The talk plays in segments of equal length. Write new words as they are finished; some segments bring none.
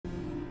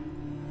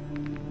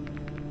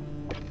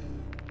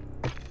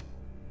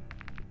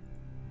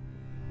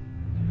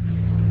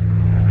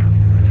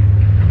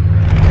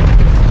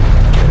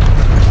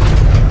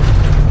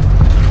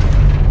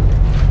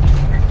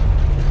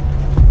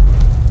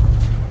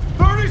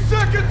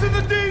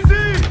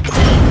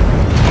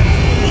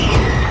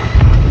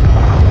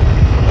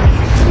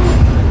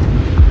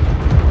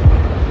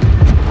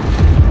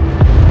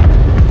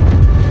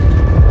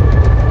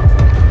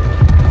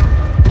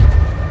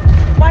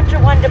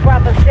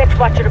6,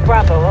 Watcher to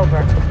Bravo, over.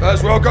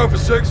 As well, go for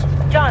 6.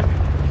 John,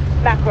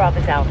 Makarov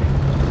is out.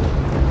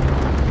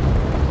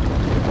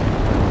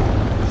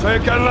 Say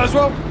again,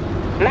 Laswell?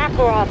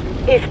 Makarov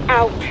is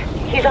out.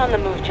 He's on the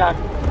move, John.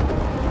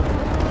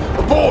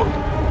 Aboard!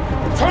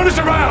 Turn us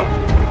around!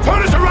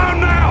 Turn us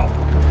around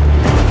now!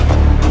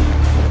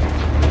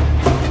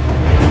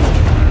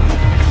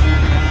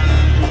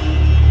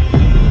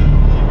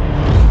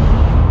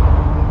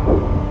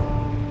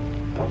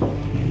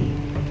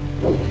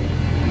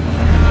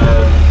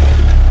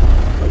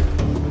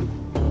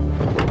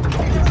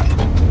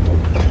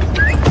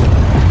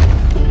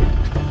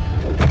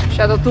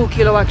 Shadow 2,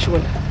 Kilo actual.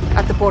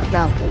 At the port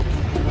now.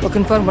 We'll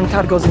confirm when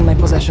cargo's in my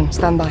possession.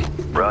 Stand by.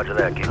 Roger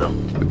that, Kilo.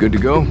 We're good to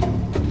go?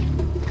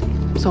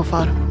 So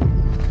far.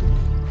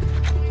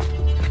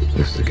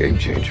 This is a game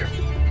changer.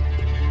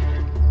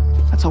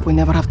 Let's hope we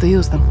never have to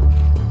use them.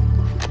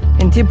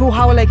 Intibu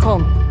hawalay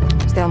kon.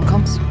 Stay on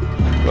comms.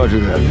 Roger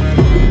that.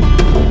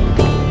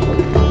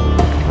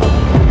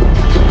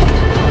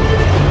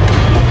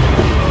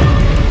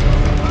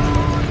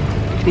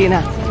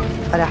 Dina.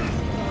 Farah.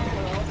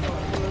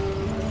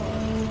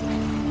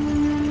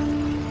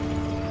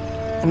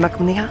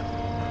 أمك منيحة؟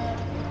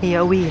 هي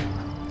قوية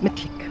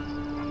مثلك.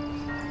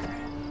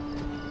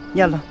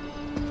 يلا.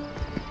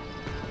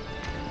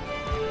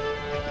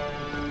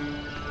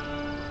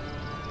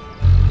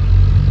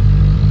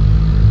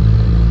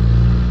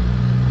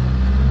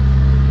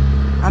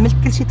 عملت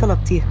كل شي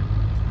طلبتيه.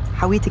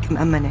 حاويتك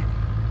مأمنة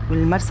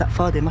والمرسق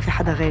فاضي، ما في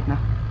حدا غيرنا.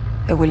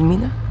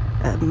 والمينا؟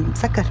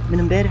 مسكر من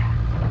امبارح.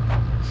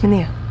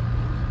 منيح.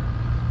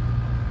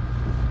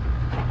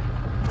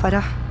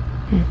 فرح.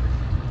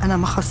 أنا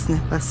ما خصني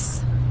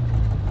بس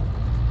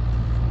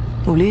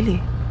قوليلي.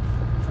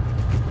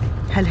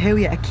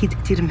 هالهاوية أكيد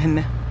كتير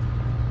مهمة.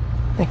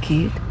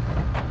 أكيد.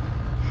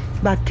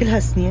 بعد كل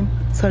هالسنين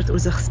صارت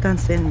أوزبكستان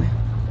سالمة.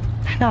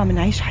 نحن عم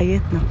نعيش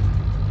حياتنا.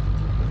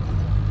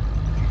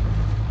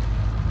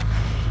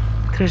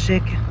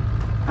 بترجاكي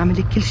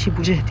اعملي كل شي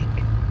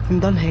بوجهدك.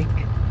 نضل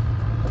هيك.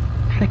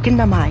 نحن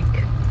كلنا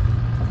معك.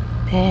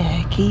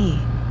 ايه أكيد.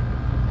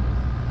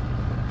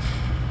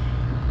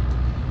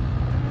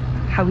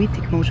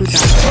 حاويتك موجودة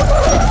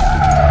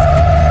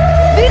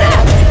دينا!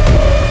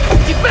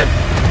 تبت!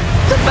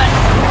 تبت!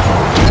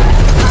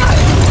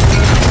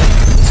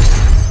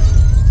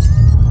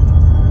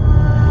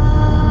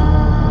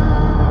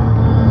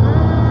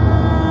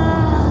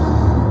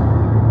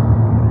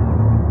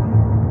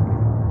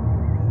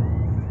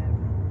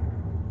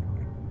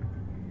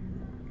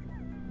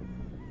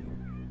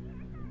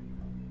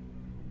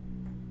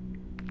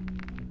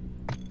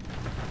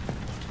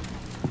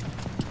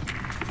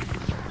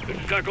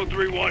 Echo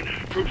 3-1.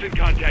 Troops in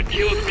contact.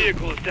 Kilo's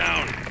vehicle is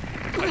down.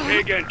 I say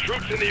again,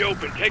 troops in the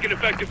open. Taking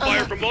effective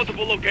fire from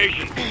multiple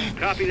locations.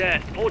 Copy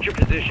that. Hold your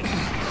position.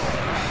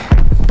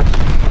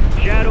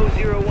 Shadow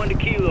 01 to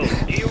Kilo.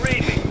 Do you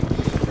read me?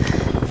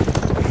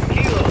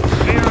 Kilo,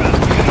 bear up.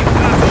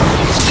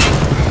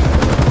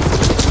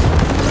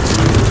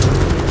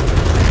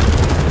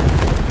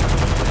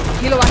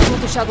 Kilo actual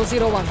to Shadow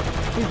 01.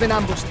 We've been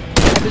ambushed.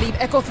 I believe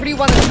Echo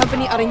 3-1 and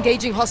company are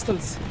engaging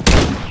hostiles.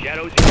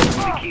 Shadow 01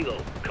 to Kilo.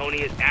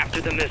 Coney is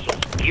after the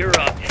missiles. Gear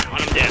up and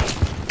hunt them down.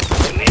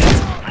 Commander,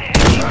 I have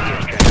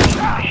GPS trackers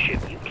on my ship.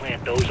 You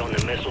plant those on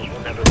the missiles,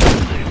 we'll never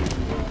lose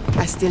them.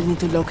 I still need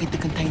to locate the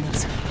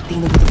containers.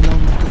 Dina would have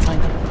known where to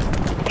find them.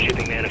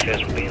 Shipping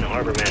manifest will be in the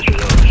harbor master's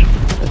office.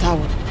 The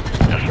tower.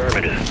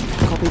 Affirmative.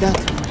 Copy that.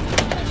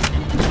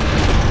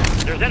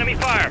 There's enemy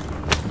fire!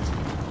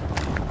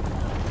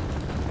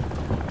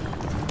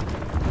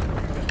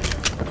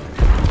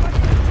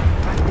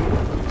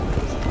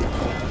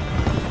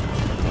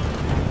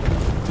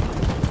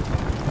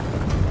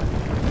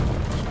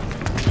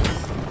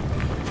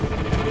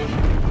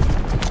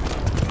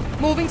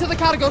 Moving to the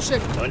cargo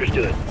ship.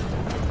 Understood.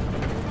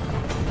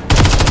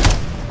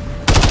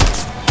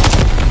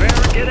 Bear,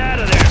 get out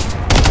of there!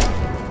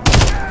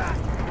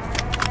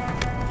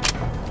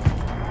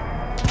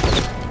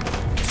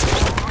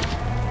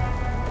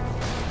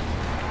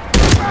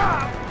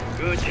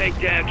 Good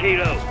takedown,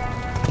 Kilo.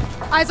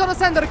 Eyes on a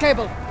sender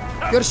cable.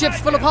 Your ship's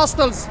full of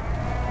hostiles.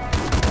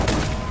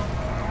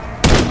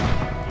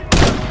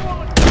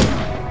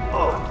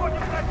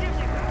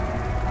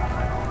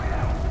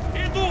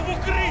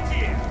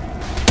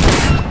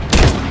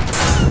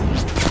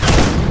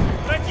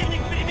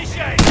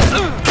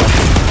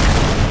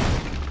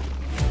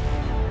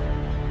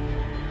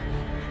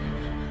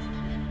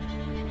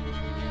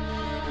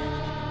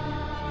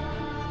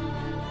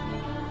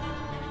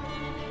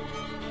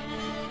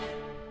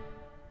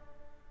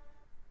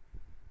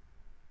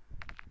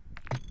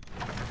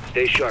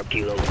 Stay sharp,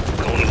 Kilo.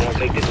 Coney won't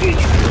make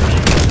decisions first.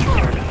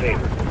 Turn the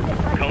favor.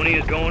 Coney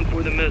is going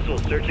for the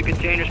missiles. Search the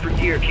containers for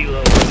gear,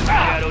 Kilo.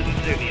 Shadow's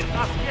insignia.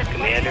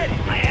 Commander,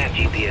 I have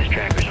GPS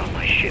trackers on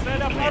my ship.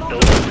 Plant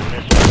those on the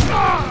missiles.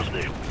 Never lose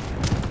them.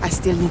 I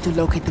still need to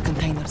locate the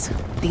containers.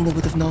 Dina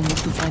would have known where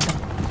to find them.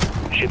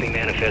 Shipping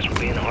manifest will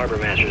be in the harbor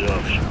master's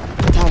office.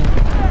 The tower.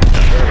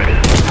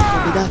 Affirmative.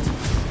 Copy that.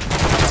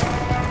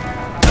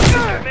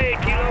 Made,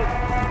 Kilo.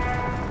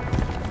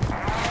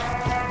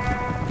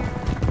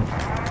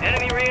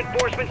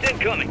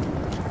 incoming.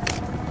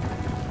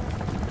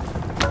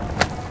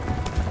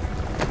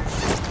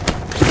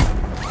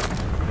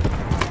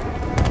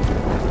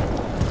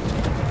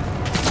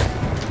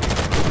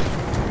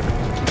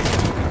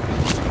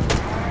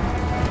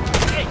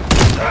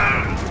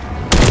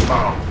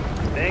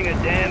 Thing a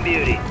damn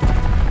beauty.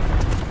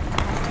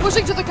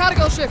 Pushing to the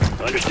cargo ship.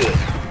 Understood.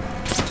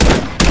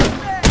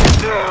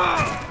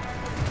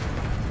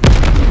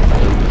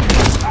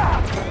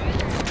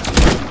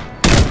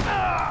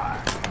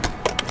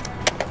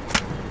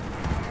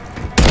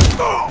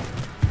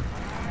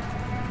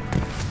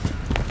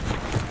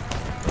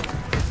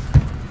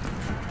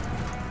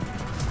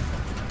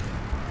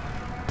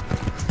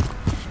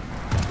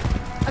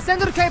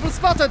 Ascender cable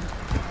spotted.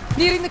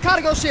 Nearing the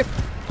cargo ship.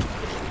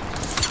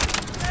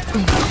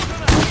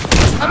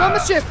 I'm on the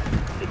ship.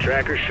 The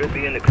tracker should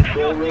be in the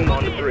control room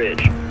on the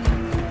bridge.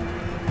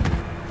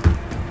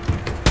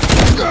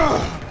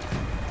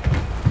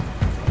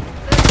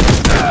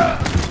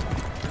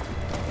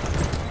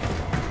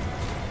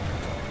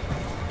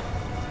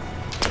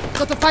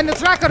 Got to find the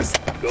trackers.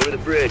 Go to the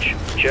bridge.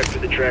 Check for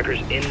the trackers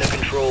in the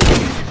control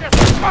room.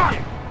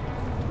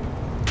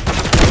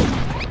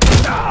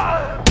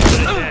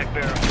 Good attack,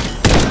 Barrel.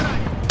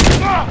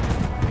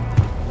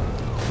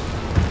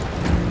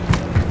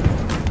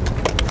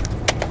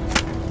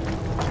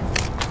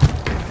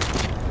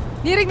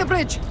 Nearing the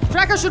bridge.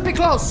 Tracker should be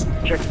close.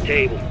 Check the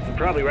table.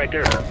 Probably right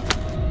there.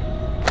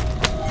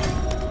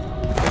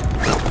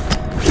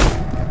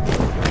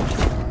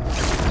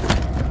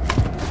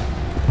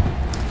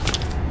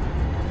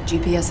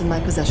 GPS in my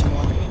possession,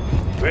 Wally.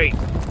 Great.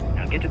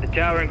 Now get to the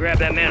tower and grab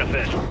that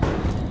manifest.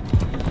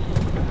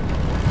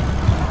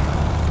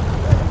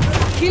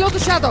 Kilo to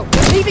Shadow.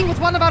 We're leaving with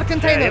one of our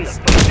containers.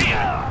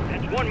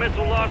 That's one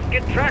missile lost.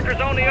 Get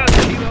trackers on the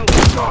other, Kilo.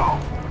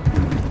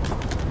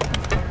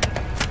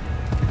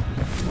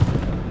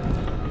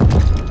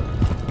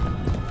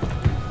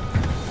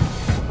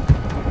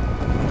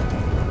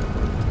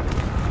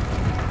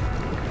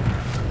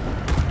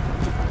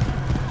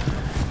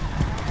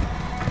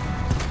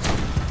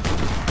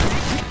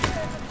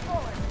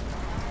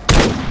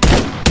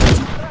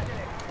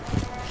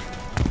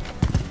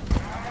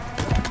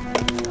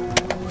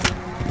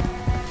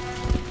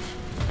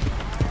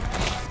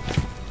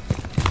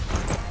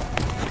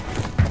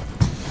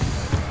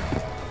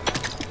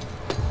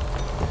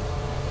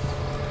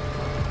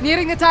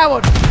 Nearing the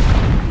tower.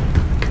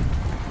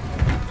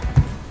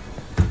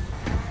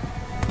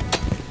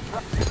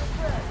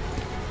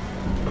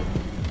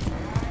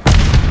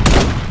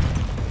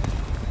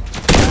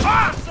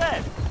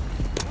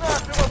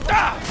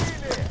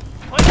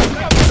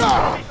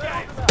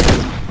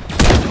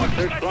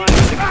 Search blind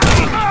with the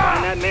containers.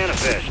 Find that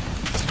manifest.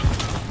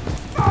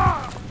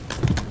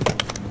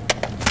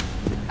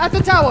 At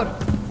the tower.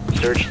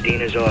 Search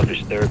Dina's office,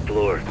 3rd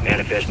floor.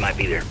 Manifest might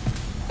be there.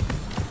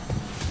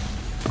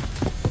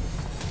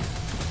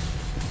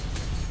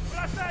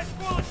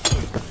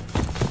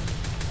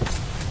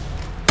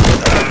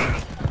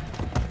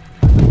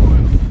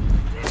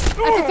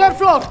 At the 3rd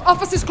floor.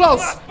 Office is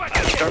close.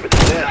 Start with the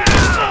desk.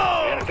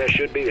 Manifest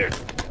should be there.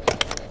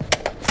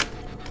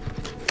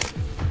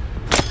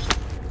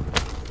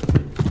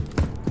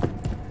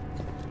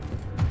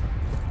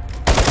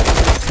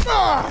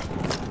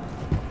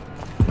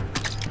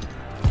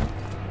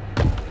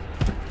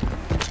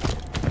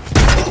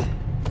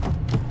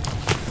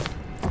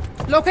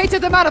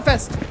 Located the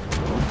manifest.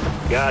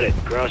 Got it.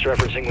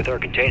 Cross-referencing with our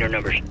container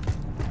numbers.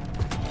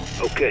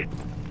 Okay.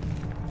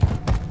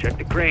 Check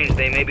the cranes.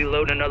 They may be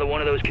loading another one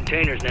of those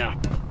containers now.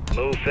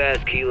 Move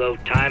fast, Kilo.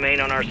 Time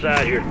ain't on our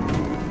side here.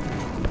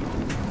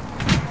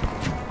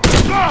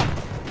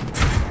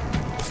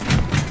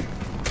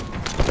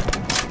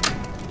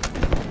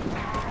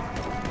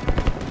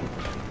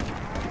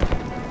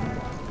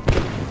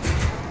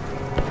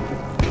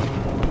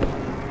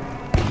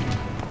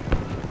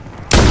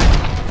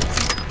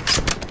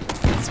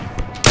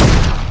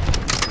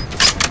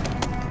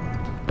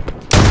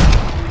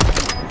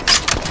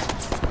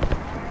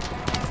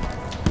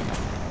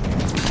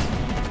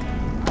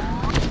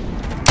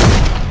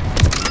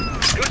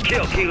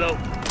 Kill, Kilo.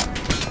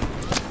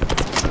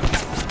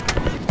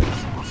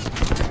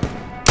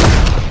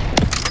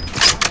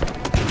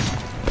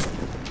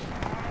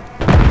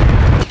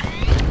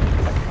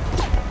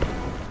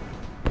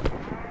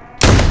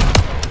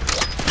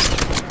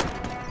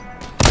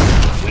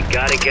 We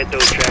gotta get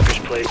those trackers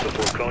placed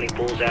before Coney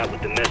pulls out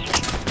with the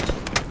missiles.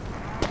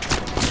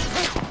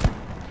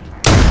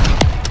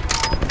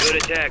 Good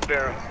attack,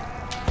 Barrel.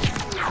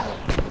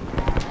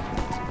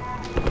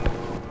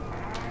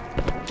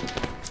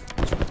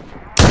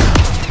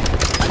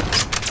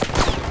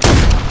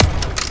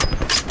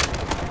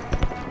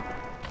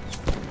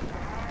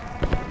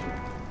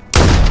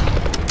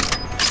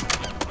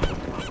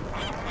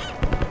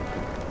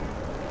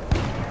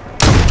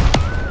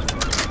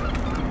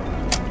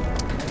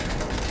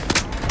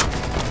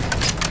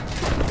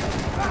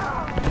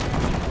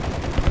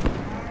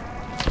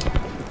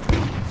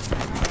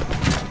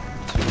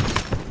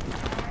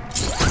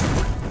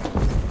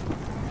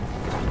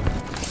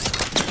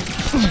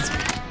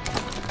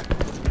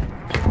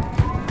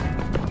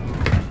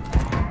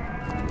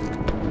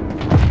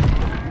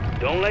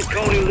 let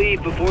Coney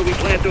leave before we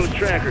plant those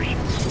trackers.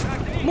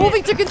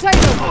 Moving to container.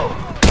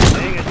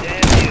 Dang a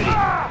damn beauty.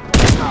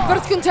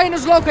 First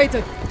container's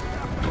located.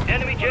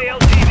 Enemy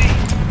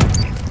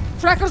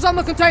JLTV. Trackers on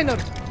the container.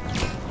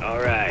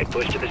 Alright,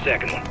 push to the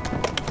second one.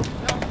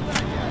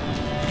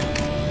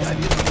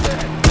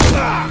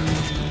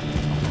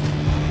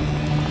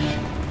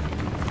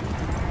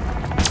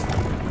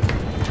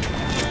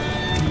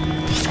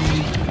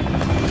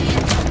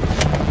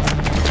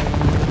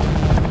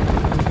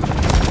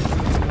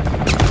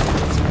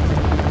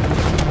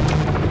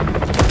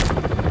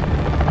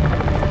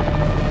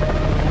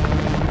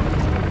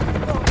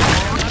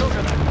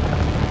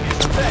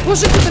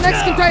 Push it to the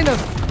next container.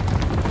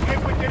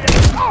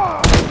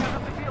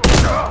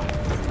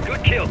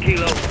 Good kill,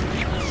 Kilo.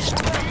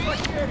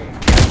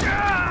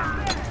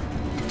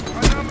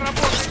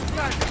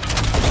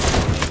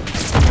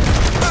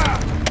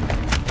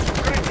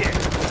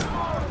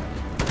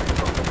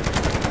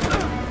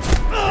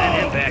 Send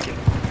him packing.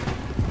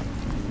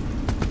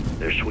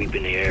 They're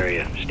sweeping the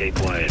area. Stay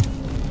quiet.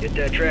 Get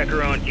that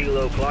tracker on,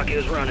 Kilo. Clock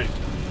is running.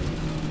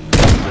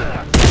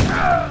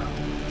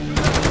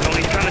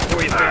 Tony's coming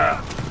for you,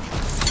 Farrah.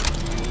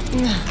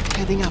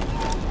 Heading up.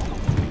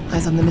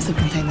 Eyes on the missile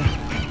container.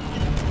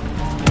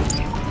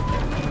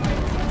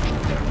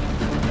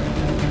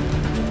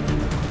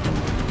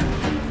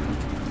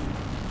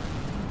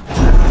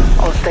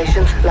 All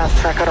stations, last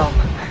tracker on.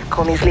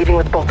 Coney's leaving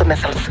with both the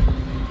missiles.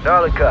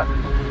 Solid copy.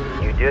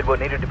 You did what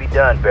needed to be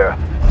done, Farrah.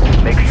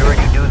 Make sure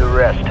you do the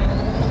rest.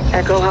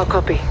 Echo, how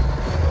copy?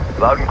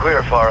 Loud and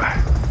clear, Farah.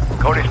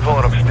 Coney's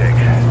pulling up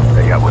stakes.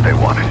 They got what they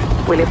wanted.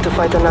 We live to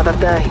fight another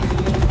day.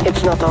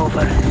 It's not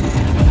over.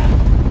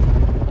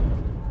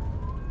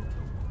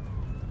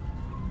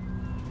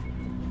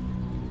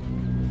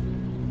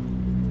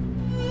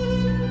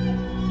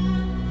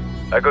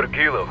 I go to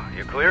Kilo.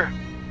 You clear?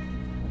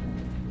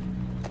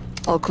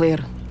 All clear.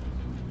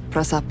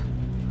 Press up.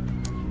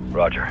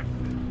 Roger.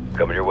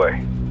 Coming your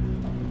way.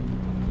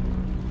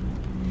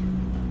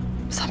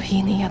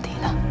 سامحيني يا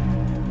دينا.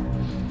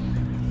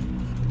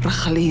 رح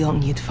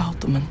خليهم يدفعوا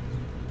ثمن.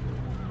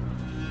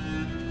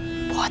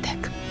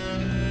 بوعدك.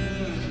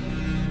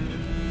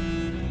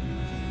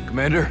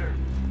 Commander?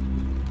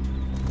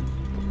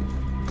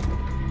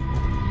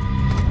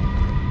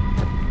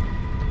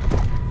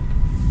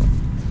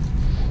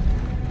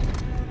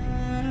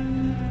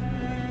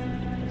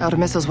 Our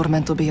missiles were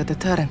meant to be a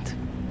deterrent.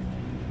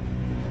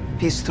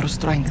 Peace through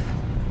strength.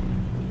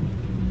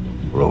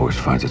 It always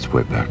finds its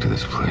way back to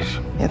this place.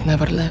 It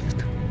never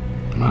left.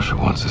 Russia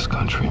wants this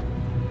country.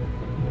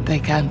 They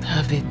can't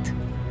have it.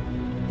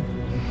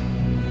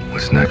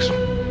 What's next?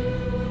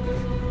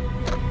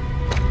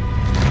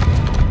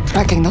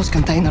 Tracking those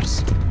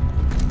containers.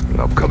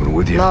 I'm coming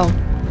with you. No.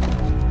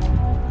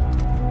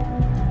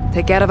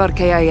 Take care of our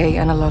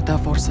KIA and alert our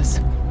forces.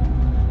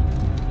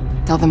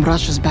 Tell them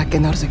Russia's back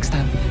in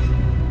Urzikstan.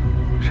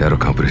 Shadow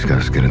Company's got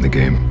us get in the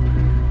game.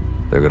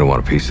 They're gonna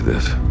want a piece of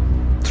this.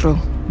 True.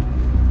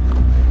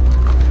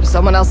 There's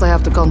someone else I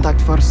have to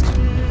contact first.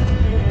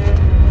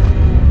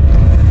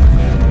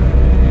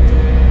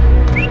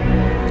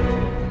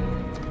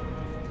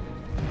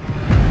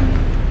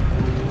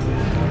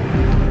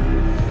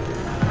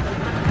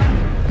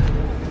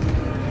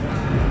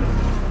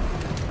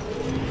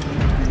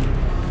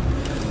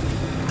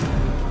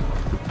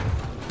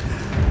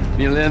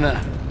 Милена,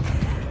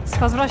 С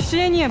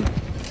возвращением,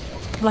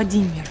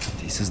 Владимир.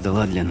 ты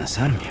создала для нас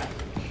армию?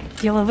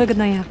 Дело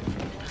выгодное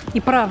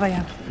и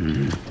правое.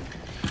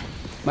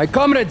 My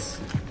comrades,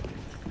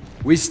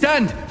 we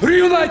stand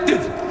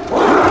reunited!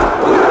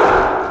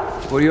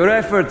 For your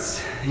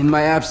efforts in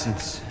my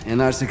absence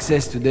and our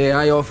success today,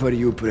 I offer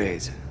you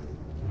praise.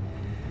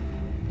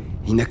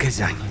 И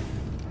наказание.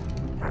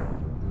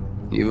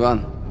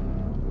 Иван,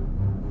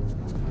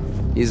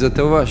 из-за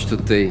того, что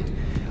ты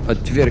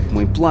отверг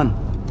мой план,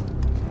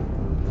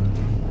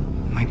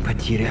 мы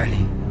потеряли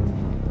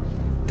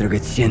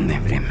драгоценное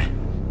время.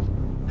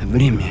 А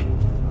время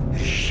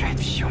решает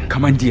все.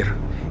 Командир,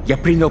 я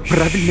принял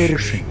правильное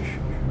решение.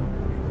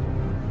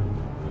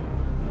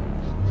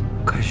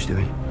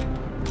 Каждый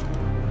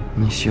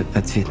несет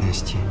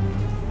ответственности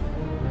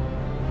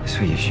за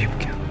свои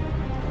ошибки.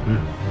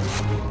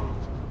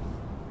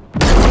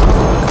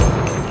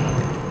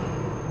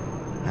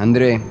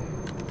 Андрей,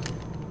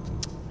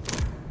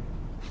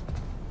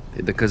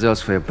 ты доказал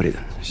свою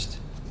преданность.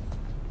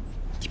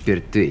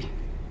 Теперь ты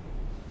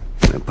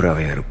моя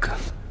правая рука.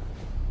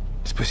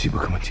 Спасибо,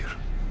 командир.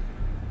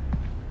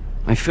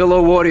 My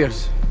fellow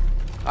warriors,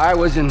 I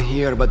wasn't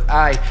here, but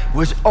I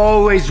was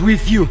always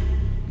with you.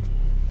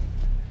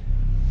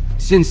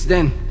 Since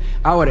then,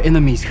 our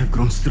enemies have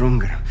grown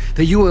stronger.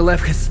 The ULF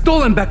has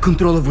stolen back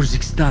control of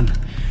Urzikstan.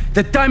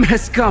 The time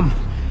has come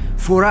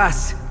for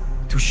us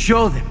to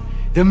show them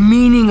the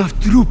meaning of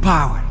true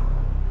power.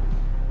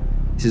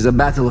 This is a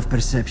battle of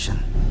perception.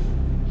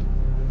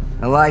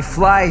 A lie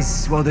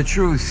flies while the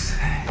truth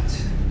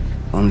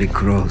only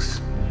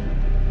grows.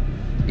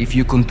 If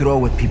you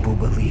control what people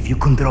believe, you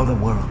control the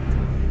world.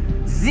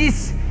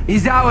 This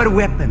is our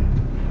weapon.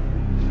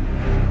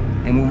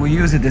 and we will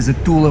use it as a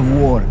tool of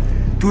war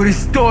to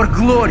restore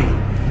glory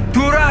to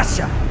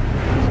Russia,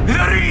 the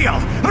real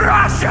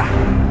Russia.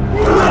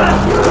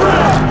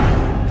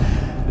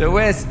 The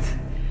West,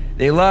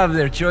 they love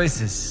their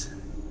choices.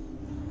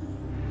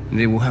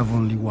 They will have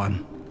only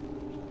one: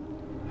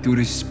 to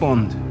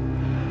respond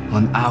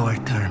on our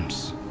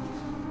terms.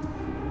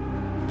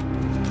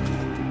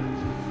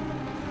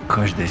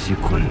 Каждая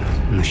секунда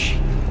на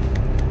счету.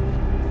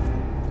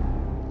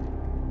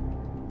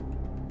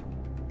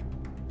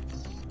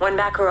 When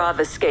Makarov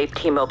escaped,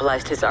 he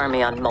mobilized his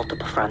army on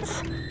multiple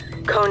fronts.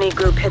 Kony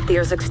group hit the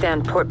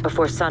Urzikstan port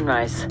before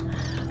sunrise.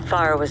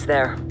 Farah was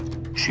there.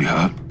 She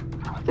hurt?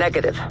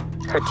 Negative.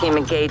 Her team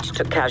engaged,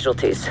 took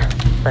casualties.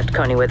 Left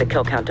Kony with a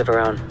kill count of her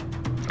own.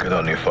 Good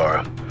on you,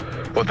 Farah.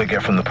 What'd they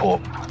get from the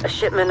port? A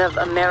shipment of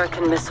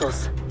American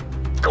missiles.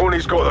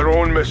 Kony's got their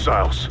own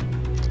missiles.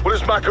 What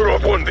does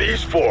Makarov want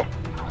these for?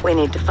 We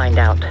need to find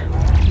out.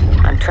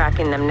 I'm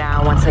tracking them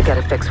now. Once I get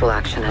a fix, we'll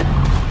action it.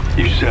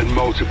 You said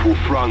multiple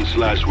fronts,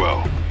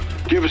 Laswell.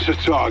 Give us a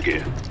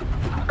target.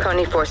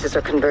 Kony forces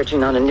are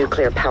converging on a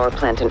nuclear power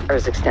plant in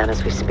Urzikstan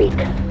as we speak.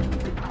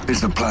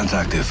 Is the plant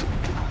active?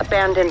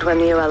 Abandoned when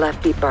the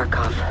ULF beat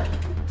Barkov.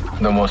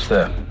 Then what's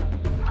there?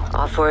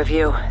 All four of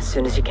you, as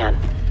soon as you can.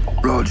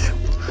 Rog,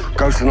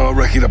 Ghost and I'll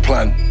recce the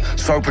plant.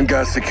 Soap and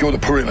gas secure the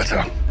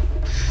perimeter.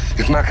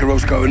 If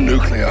Makarov's going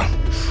nuclear,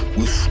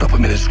 we'll stop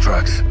him in his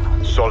tracks.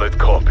 Solid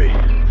copy.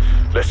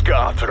 Let's get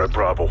after it,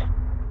 Bravo.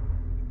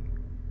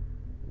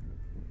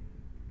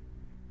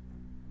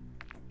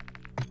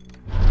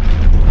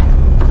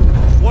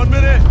 One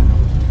minute!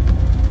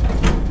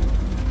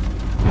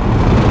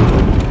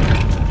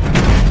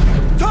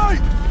 Tight!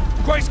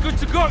 Quite's good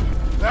to go!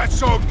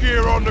 That's our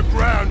gear on the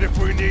ground if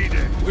we need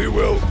it. We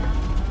will.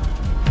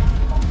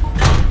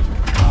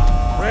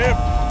 Ramp!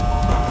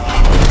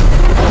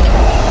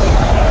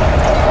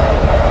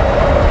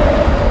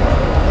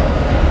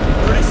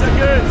 30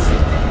 seconds!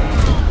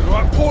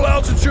 Right, pull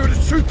altitude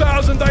is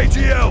 2,000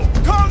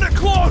 ATL. Calm it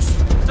close!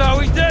 That's how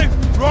we do!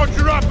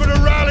 Roger up at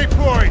a rally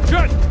point!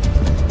 Good!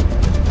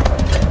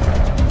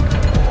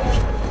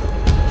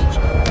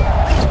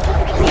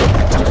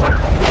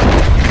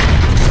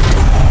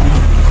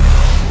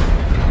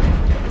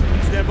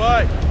 Stand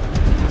by.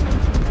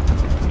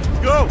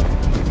 Go!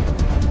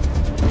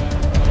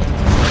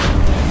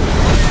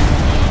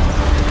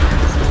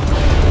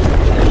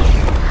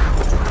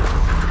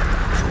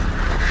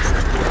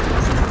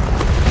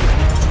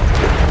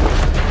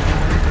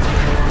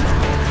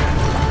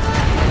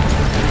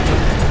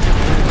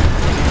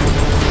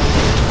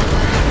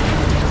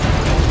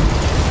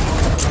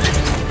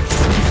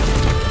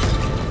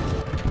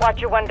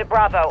 Watcher 1 to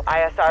Bravo,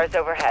 ISR is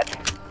overhead.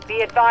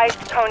 Be advised,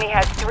 Kony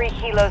has 3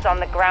 helos on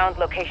the ground,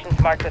 locations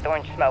marked with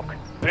orange smoke.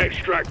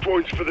 Extract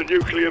points for the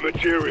nuclear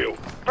material.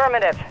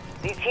 Affirmative.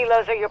 These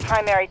helos are your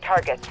primary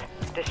targets.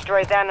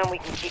 Destroy them and we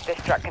can keep this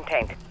truck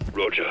contained.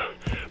 Roger.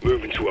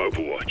 Moving to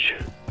Overwatch.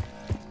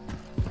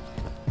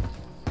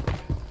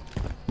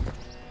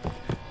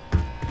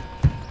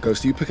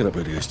 Ghost, are you picking up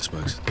radiation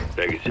spikes?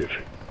 Negative.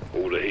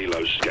 All the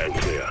helos scan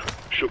clear.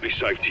 Should be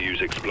safe to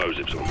use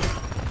explosives on them.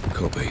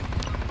 Copy.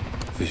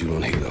 Visual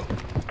on helo.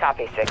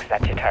 Copy 6,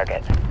 that's your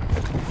target.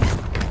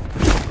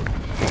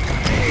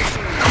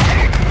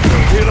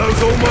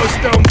 Helo's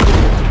almost down.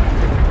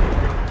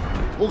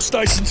 All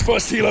stations,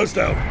 first helo's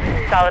down.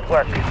 Solid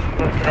work.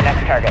 Move to the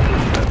next target.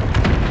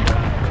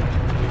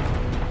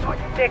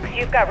 6,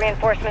 you've got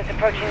reinforcements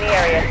approaching the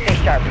area. Stay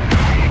sharp.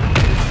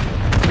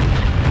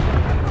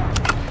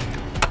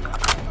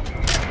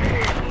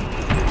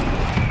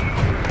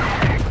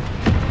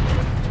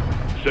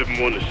 Seven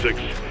 1 to 6.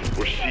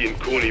 We're seeing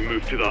Kony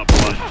move to that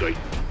blast site.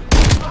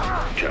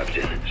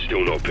 Captain,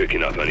 still not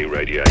picking up any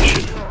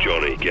radiation.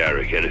 Johnny,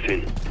 Garrick,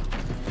 anything?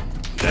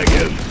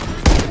 Negative.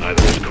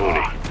 Neither is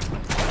Kony.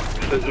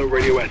 If there's no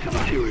radioactive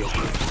material,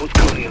 what's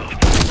Kony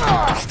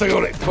after? Stay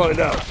on it, find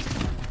out.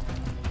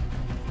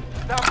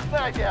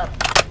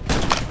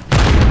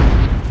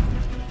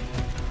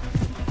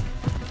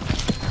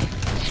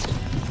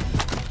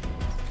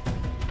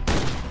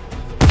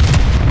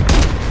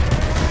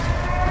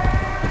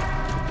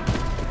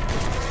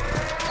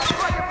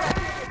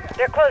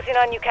 They're closing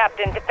on you,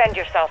 Captain. Defend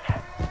yourself.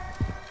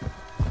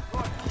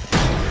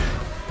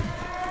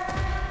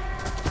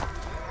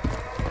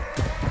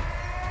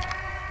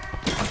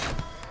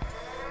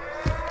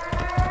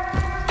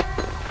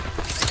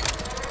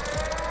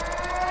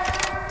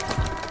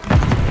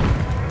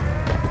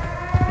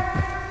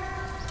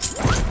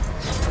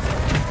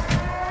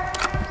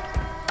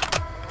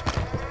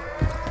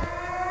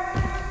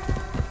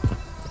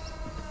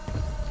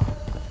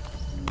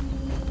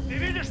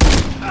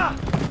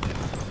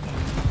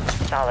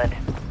 Solid.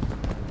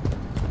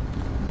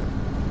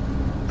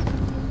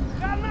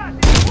 Get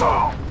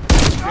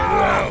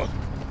out!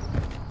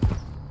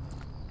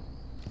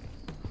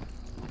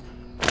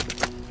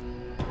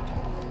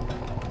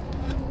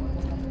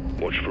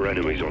 Watch for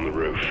enemies on the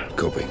roof.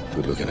 Copy.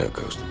 Good looking out,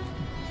 Ghost.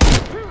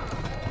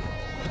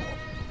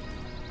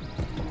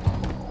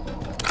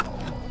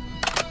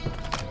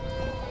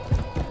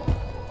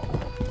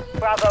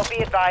 Bravo,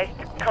 be advised.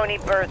 Coney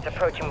birds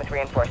approaching with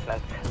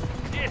reinforcements.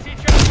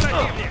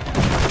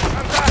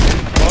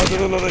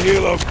 Finding another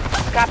helo.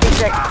 Copy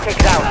 6, take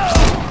it out.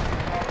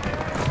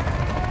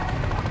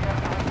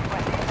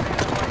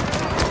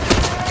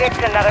 6,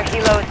 another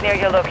helo is near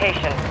your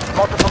location.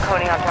 Multiple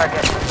Coney on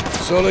target.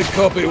 Solid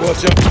copy,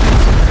 watch out. 2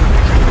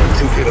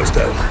 helos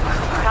down.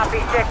 Copy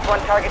 6, 1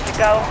 target to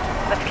go.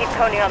 Let's keep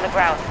Coney on the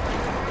ground.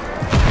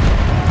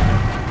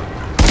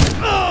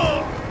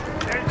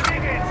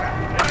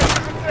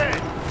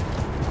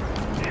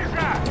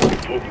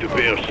 Poke the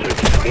bear, 6.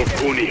 More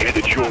Coney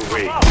headed your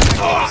way.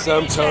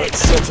 Sam turret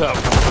set up.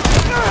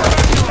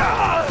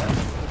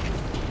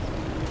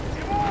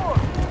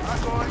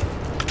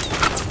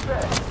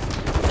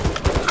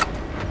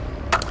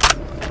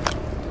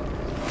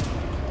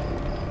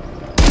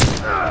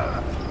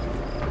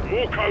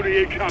 More Coney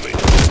incoming.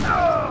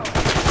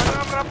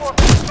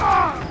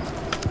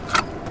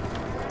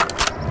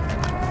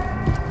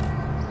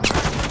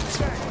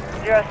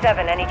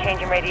 07, any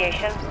change in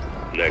radiation?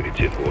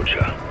 Negative,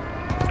 Watcher.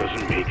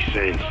 Doesn't make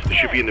sense. They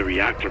should be in the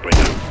reactor by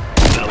now.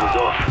 Power's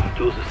off.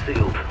 Doors are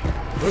sealed.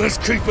 Well, let's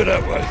keep it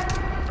that way.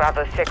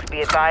 Bravo 6,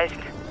 be advised.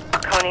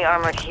 Coney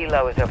armored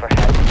helo is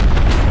overhead.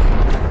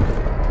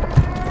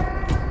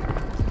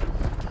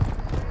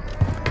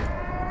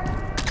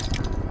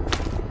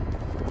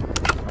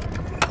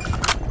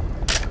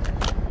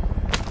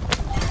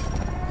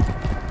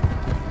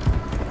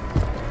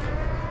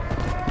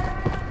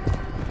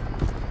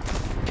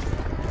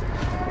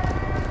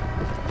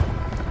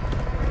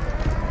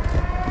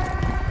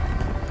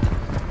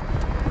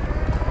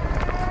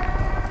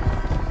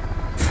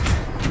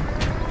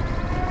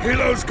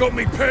 Helo's got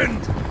me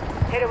pinned.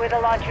 Hit it with a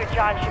launcher,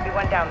 John. Should be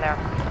one down there.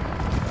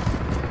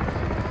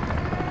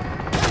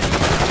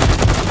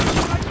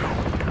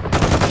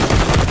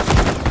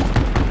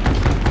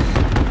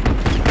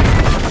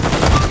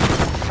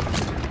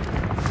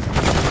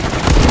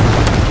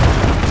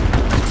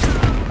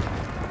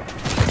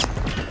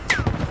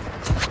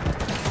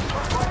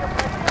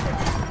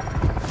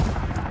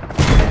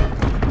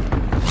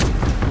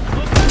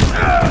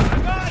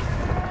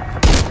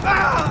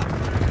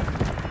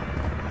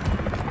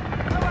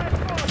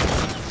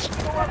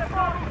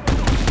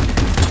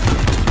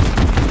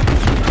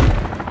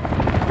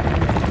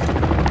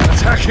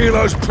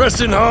 Helo's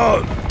pressing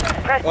hard.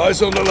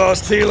 Eyes on the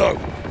last helo.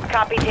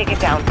 Copy, take it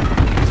down.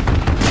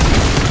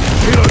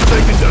 Helo's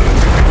taken down.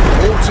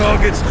 All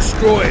targets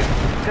destroyed.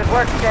 Good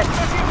work, 6.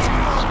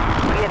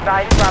 Be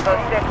advised, Bravo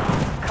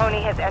 6.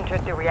 Coney has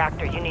entered the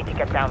reactor. You need to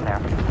get down there.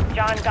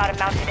 John got a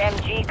mounted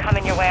MG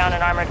coming your way on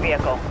an armored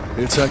vehicle.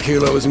 The attack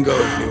helo isn't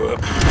going anywhere.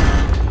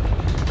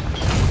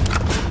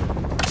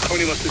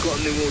 Coney must have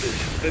gotten new orders.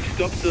 They've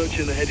stopped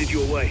searching and headed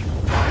your way.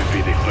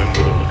 Maybe they found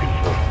what they're looking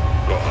for.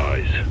 Got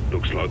eyes.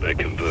 Looks like they're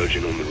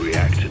converging on the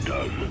reactor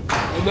dome.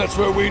 And that's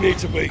where we need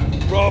to be.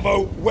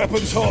 Bravo,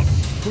 weapons hot.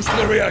 Push to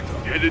the reactor.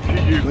 Headed to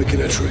you. Make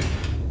an entry.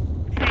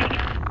 You're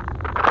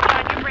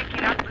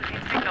breaking up,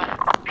 losing signal.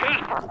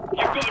 Cap,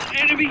 you've got an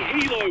enemy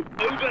helo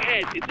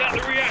overhead. It's at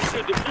the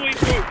reactor. Deploying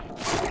both.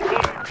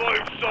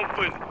 Find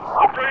something.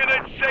 I'm bringing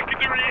in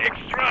secondary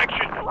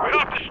extraction. We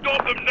have to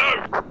stop them now.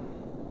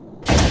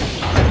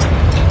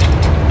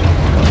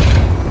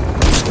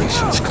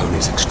 Stations,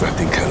 Coney's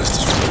extracting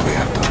canisters from the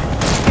reactor.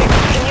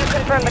 Can you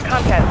confirm the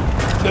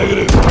contents?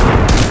 Negative.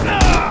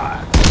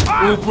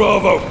 All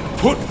Bravo,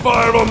 put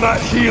fire on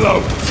that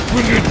helo.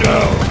 Bring it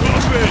down.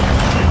 Copy.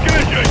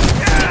 Engaging.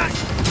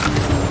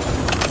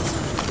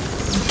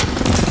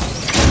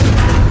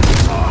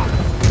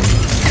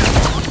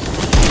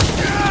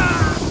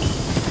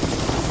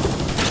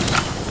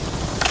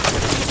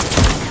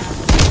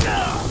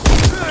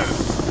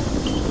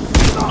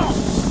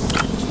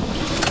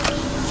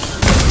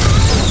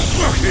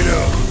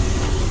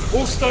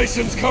 All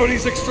stations,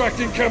 Coney's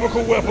extracting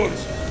chemical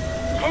weapons.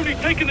 Coney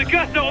taking the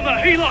gas out on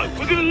that helo!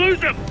 We're gonna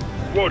lose him!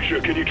 Watcher,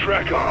 can you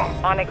track him?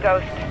 On it,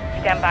 Ghost.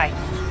 Stand by.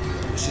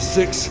 This is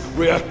 6.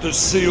 Reactors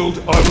sealed.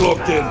 I'm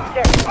locked in.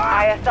 6.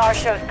 ISR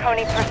shows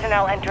Coney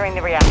personnel entering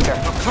the reactor.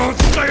 I can't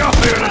stay up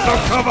here. There's no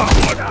cover.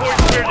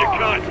 Point where you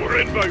can. We're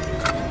inbound.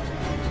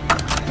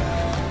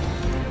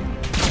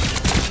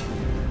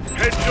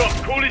 Heads up.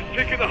 Coney's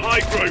taking the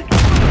high ground.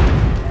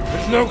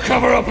 There's no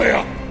cover up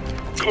here.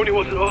 Coney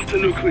wasn't after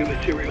nuclear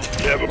material.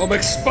 Never. I'm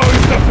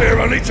exposed up here.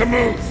 I need to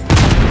move.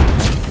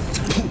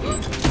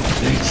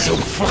 Need some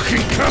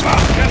fucking cover.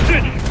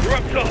 Captain, you're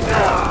up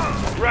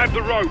top. Grab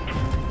the rope.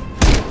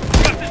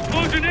 Captain's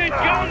closing in. Get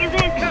on the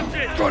rope,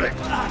 Captain. Got it.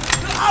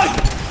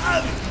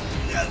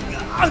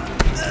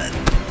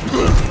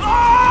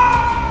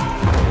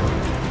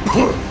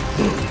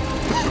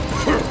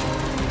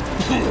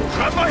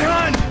 Grab my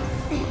hand.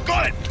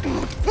 Got it.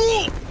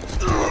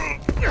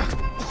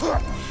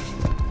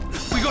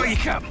 We got you,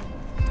 Cap.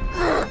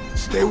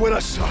 Stay with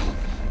us, son.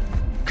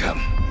 Come.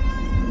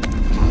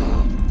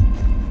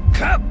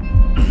 Cap.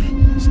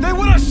 Stay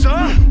with us,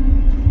 son.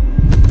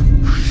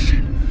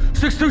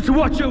 6-2 to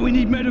Watcher, we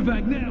need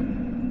medevac now.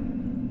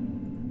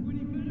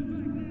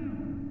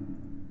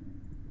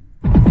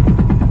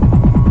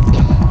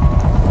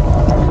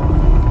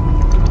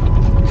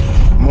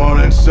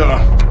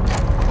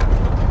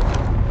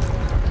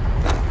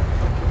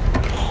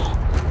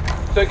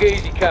 Take it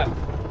easy, Cap.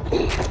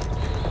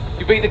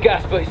 You beat the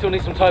gas, but you still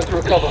need some time to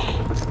recover.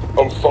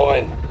 I'm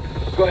fine.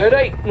 Got a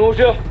headache?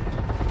 Nausea?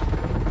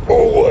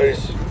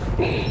 Always.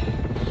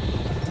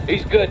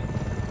 He's good.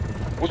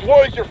 Was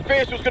worried your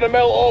face was gonna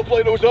melt off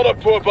like those other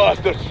poor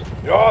bastards.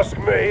 You ask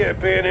me,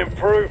 it'd be an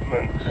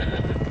improvement.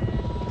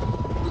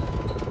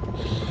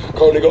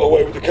 Coney got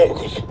away with the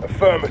chemicals.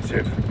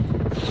 Affirmative.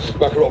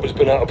 Makarov has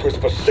been out of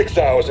prison for 6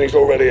 hours and he's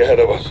already ahead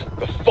of us.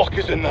 The fuck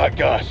is in that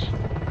gas?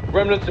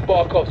 Remnants of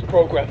Barkov's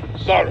program.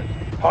 Sarin.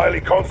 Highly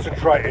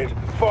concentrated,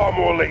 far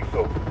more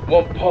lethal.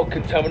 One pod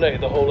contaminated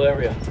the whole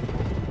area.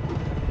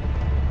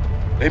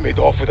 They made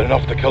off with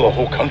enough to kill a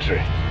whole country.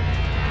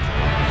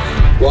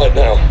 Right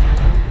now,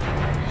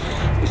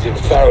 he's in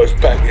Farrow's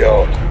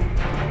backyard.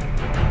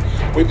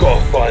 We've got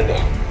to find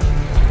her.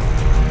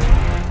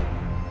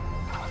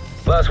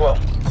 Laswell,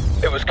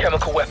 it was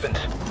chemical weapons.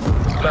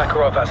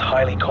 Makarov has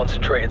highly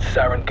concentrated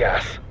sarin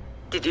gas.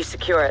 Did you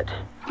secure it?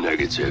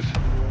 Negative.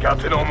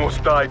 Captain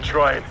almost died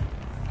trying.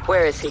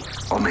 Where is he?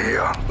 I'm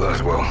here,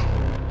 Laswell.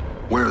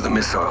 Where are the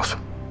missiles?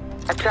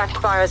 I tracked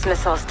Farah's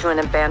missiles to an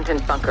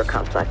abandoned bunker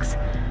complex.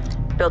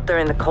 Built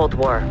during the Cold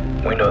War.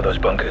 We know those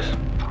bunkers.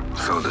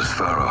 So does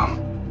Farah.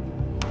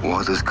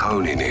 Why does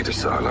Coney need a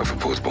silo for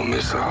portable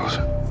missiles?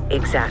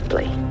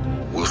 Exactly.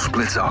 We'll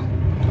split up.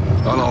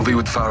 I'll RV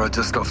with Farah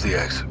just off the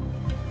X.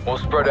 We'll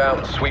spread out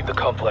and sweep the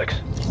complex.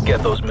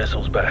 Get those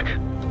missiles back.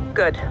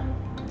 Good.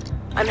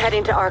 I'm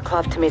heading to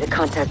Arklov to meet a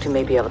contact who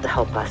may be able to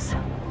help us.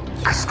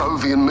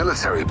 Custovian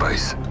military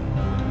base.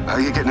 How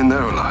are you getting in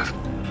there alive?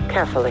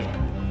 Carefully.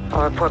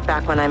 I'll report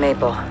back when I'm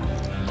able.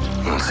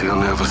 I'll see you on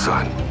the other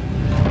side.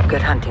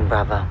 Good hunting,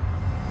 Bravo.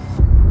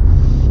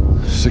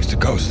 6 to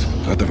Ghost.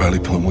 At the rally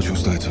point, what's your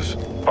status?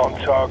 On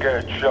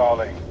target,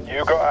 Charlie.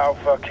 You got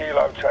Alpha,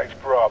 Kilo takes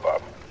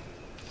Bravo.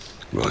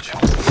 Roger.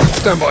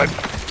 Stand by.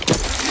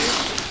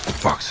 For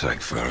fuck's sake,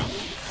 Farah.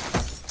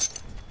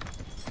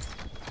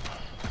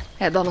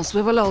 Head on a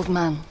swivel, old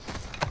man.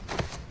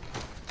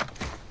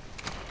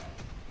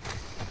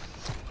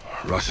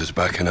 Russia's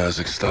back in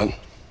Kazakhstan.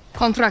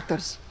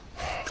 Contractors.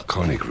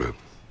 Coney Group.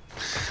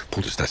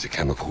 Pulled a stash of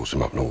chemicals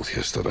from up north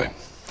yesterday.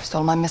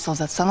 Stole my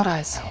missiles at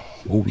sunrise.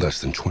 All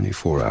less than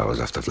 24 hours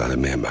after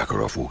Vladimir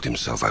Makarov walked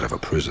himself out of a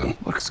prison.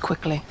 Works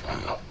quickly.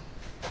 Oh.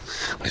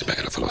 He's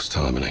making it for lost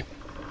time, isn't he?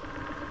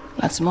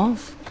 Let's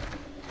move.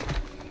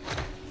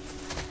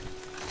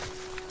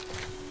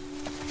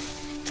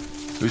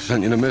 Who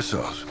sent you the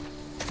missiles?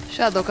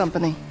 Shadow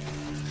Company.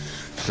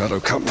 Shadow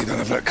Company don't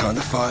have that kind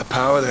of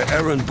firepower. They're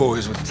errand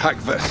boys with tac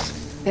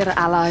vests. They're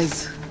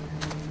allies.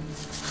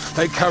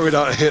 They carried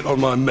out a hit on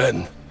my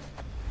men.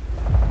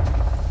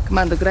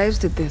 Commander Graves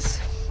did this.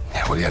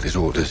 Yeah, well, he had his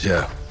orders,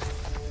 yeah.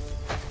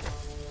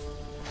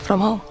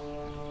 From who?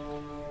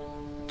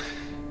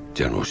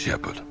 General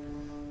Shepard.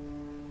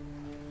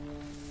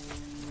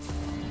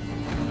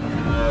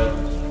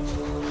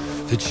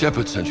 Did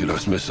Shepard send you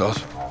those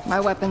missiles? My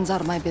weapons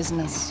are my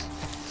business.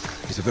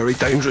 He's a very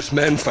dangerous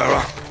man,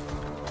 Farah.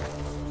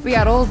 We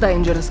are all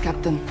dangerous,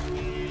 Captain.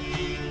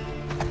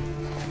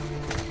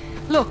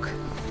 Look.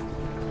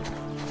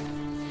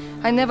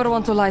 I never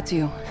want to lie to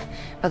you,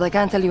 but I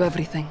can't tell you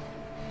everything.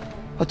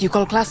 What you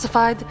call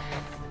classified,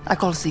 I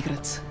call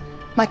secrets.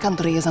 My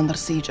country is under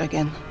siege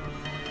again.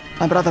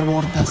 My brother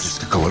warned us.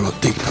 Just to go a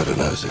lot deeper than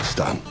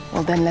Kazakhstan.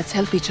 Well, then let's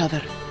help each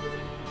other.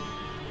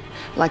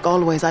 Like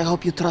always, I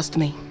hope you trust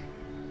me.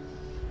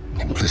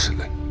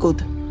 Implicitly.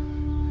 Good.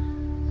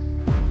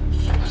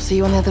 I'll see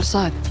you on the other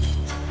side.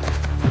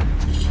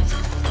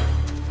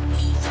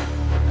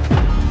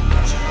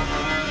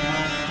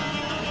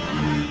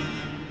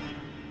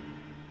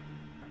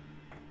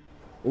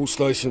 All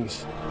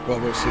stations.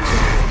 Bravo 6.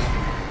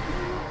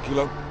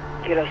 Kilo?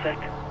 Kilo set.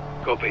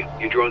 Copy.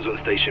 Your drone's on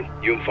station.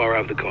 You and Farah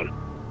have the con.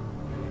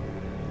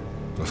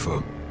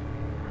 Affirm.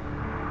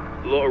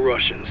 A lot of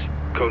Russians.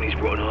 Coney's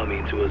brought an army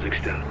into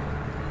Kazakhstan.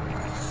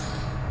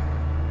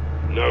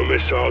 No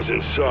missiles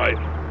in sight.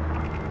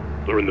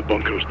 They're in the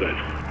bunkers then.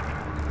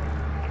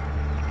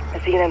 I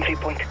see an entry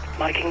point.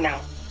 Marking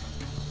now.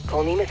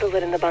 Coney missiles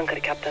are in the bunker,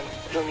 Captain.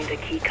 We'll need a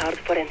key card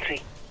for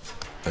entry.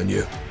 And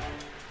you?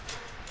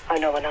 I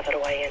know another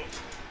way in.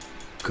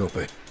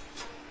 Copy.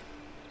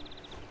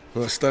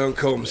 Well, stay on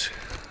comms.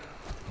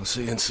 I'll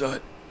see you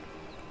inside.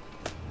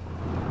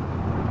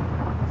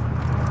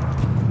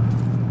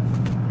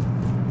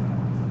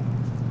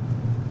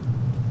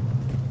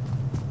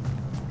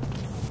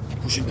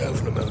 Pushing down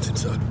from the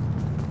mountainside.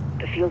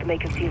 The field may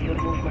conceal your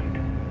movement.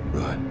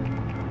 Right.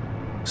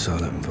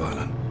 Silent and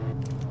violent.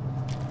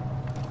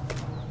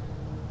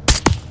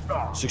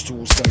 6 to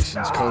all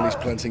stations. Coney's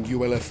planting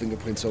ULF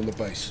fingerprints on the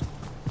base.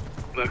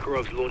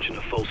 Makarov's launching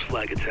a false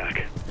flag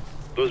attack.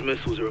 Those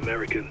missiles are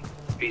American.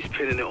 He's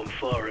pinning it on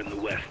Farah in the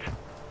west.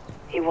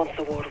 He wants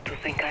the world to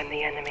think I'm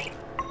the enemy.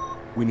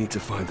 We need to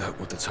find out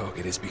what the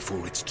target is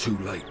before it's too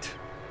late.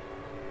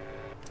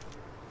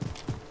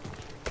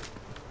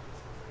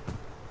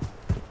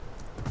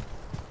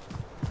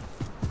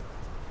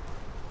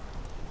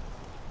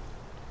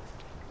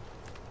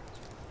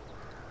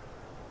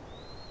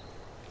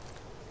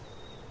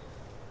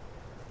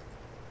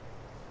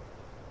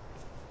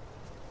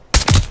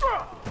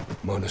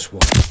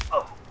 -1.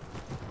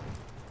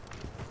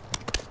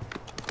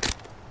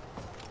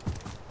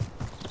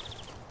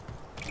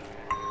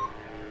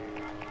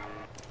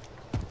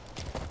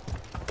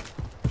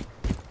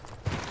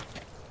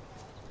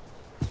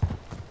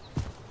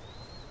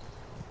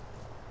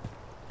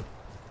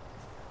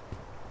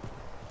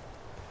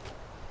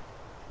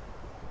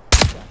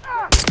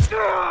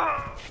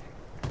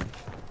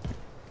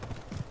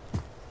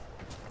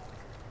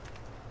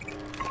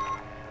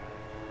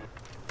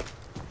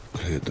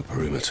 Cleared the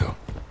perimeter.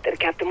 The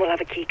captain will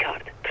have a key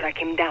card. Track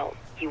him down.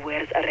 He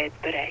wears a red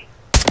beret.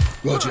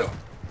 Roger.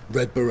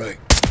 Red beret.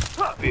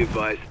 Be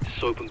advised,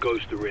 Soap and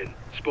Ghost are in.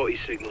 Spotty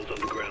signals on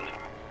the ground.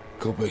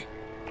 Copy.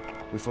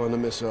 We find the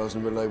missiles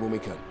and relay when we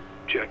can.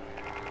 Check.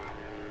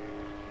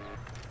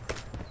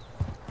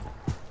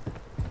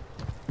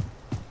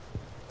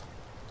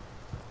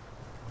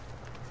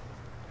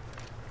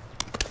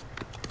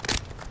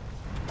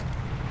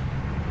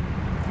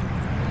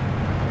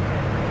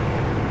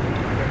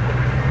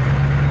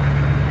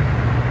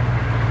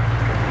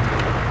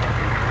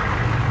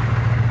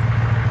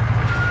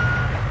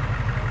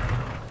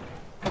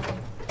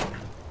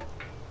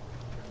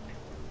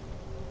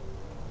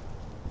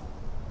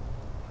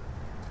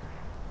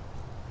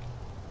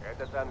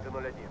 Это танк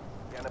 01.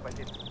 Я на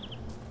позиции.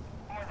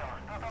 Понял.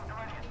 Что там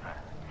творится?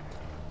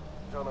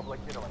 Зона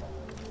блокирована.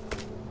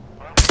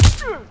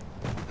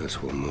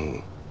 That's one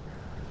more.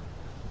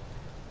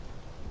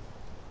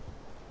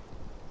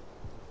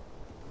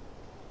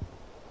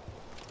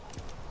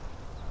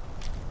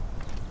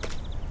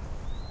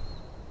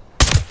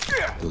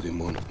 Building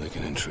 1, make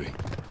an entry.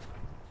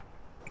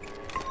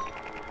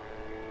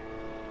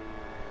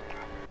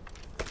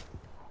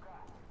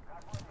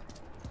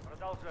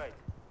 Продолжай.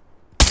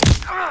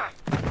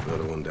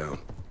 Another one down.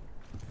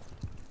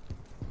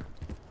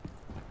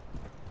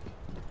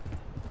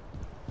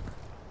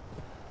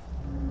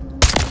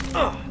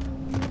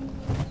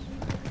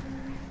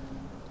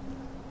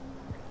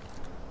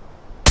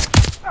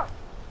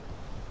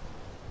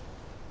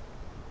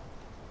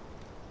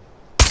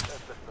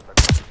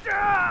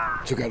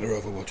 Took out their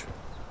overwatch.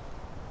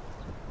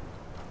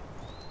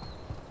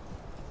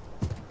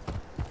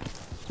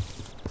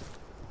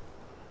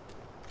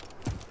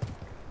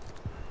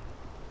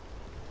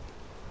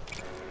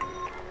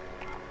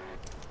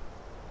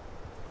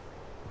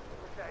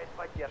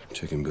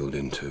 Checking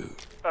building 2.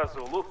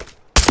 Азулу.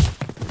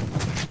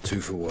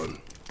 2 for 1.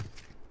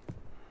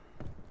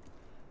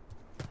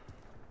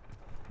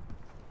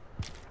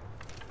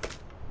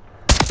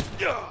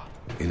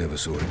 He never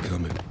saw it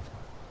coming.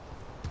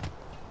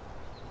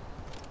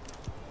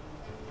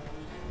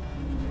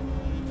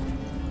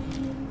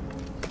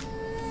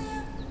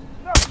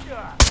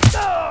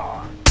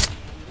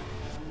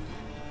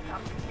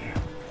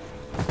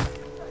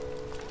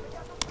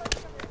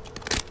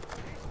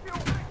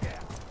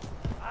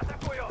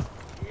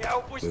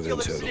 Moving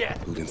 2,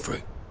 building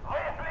 3.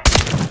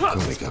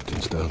 Company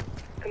captain's down.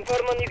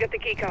 Confirm when you get the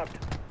key card.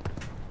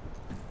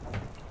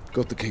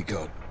 Got the key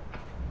card.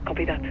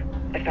 Copy that.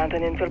 I found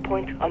an infill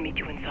point. I'll meet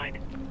you inside.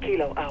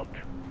 Kilo out.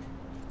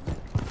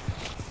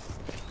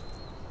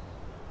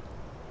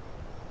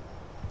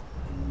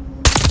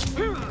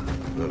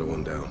 Another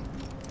one down.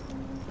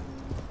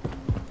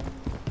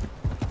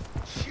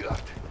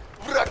 Черт!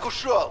 Враг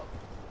ушел!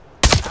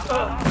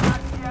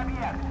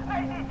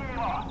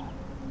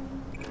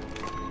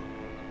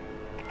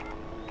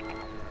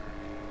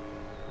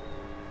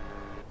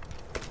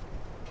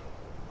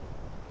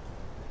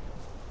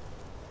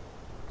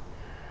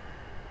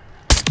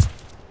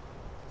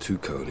 Two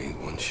Coney,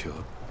 1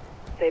 shot.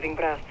 Saving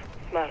brass.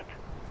 Smart.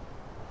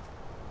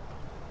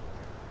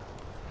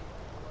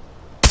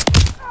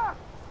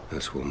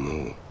 That's one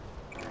more.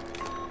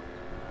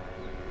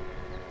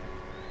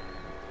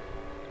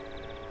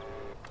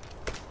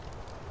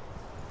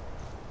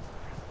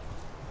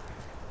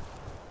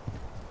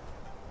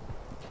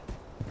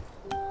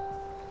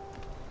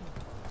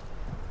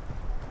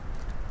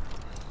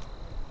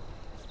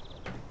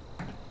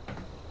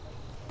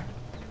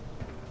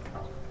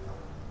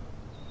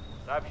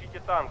 Сообщите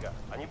танго.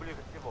 Они ближе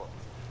всего.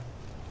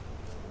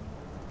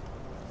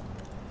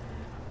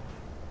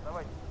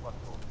 Давайте к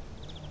платформе.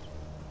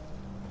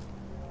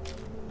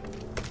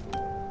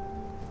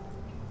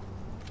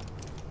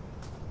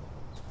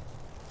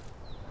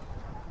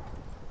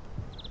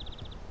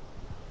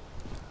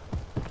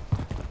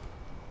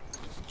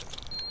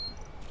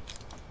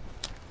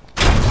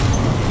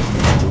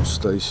 All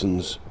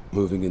stations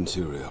moving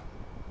interior.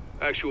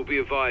 Actual, be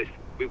advised.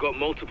 We've got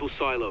multiple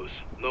silos.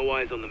 No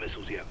eyes on the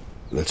missiles yet.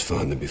 Let's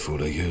find them before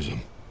they use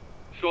them.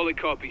 Solid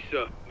copy,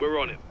 sir. We're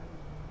on it.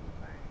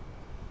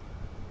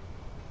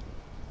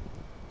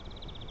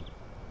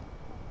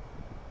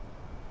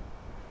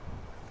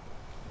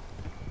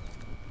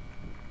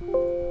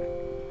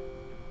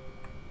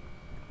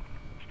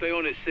 Stay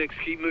on it, 6.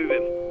 Keep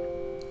moving.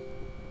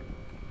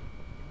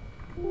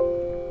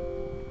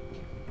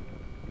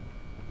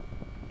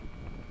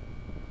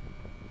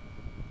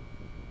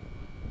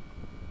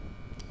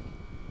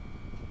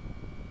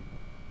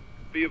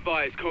 Be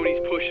advised, Coney's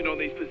pushing on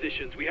these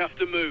positions. We have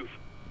to move.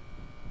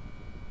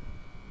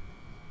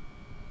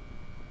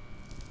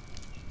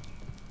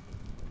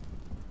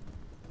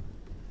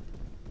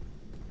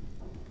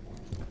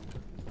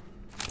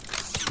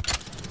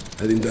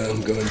 Heading down,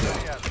 going down.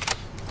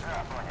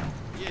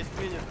 Есть,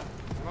 принято.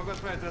 Могу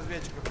отправить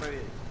разведчиков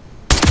проверить.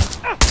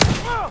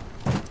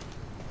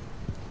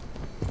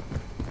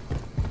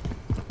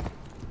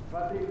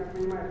 Смотри, как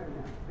понимаешь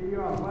меня.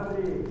 Прием,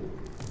 смотри.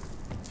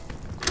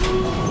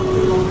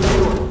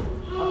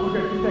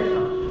 Окружай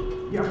детектор.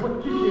 Я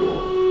подчинил его.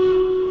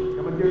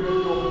 Командир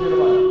его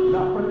подорвал.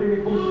 Да,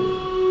 противник пустит.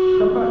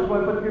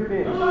 Запрашивай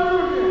подкрепление.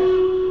 Оружие!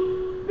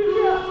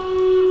 Сейчас!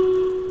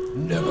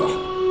 Never.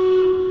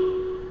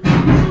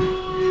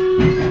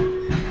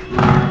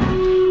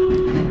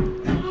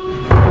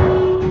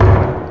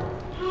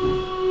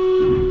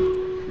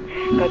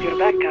 Got your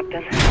back,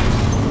 Captain.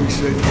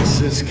 Appreciate the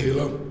assist,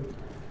 Kilo.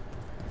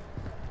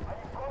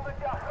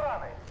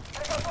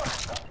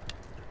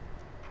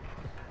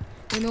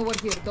 We know we're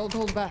here. Don't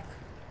hold back.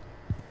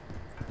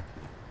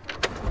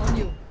 On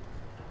you.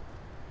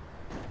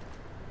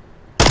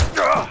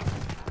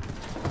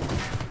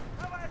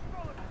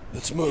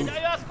 Let's move.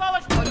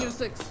 On your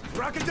six.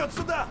 Враг идет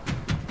сюда!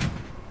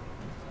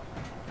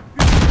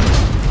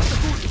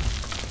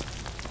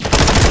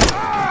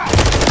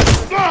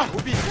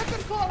 Убить!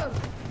 Second caller!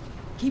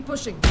 Keep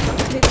pushing.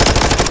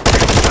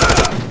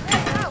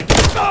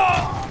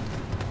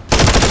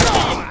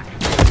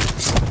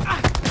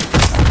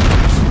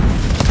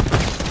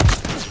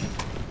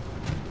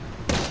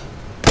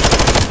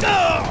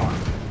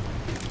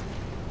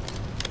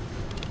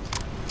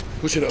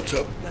 Push it up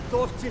top.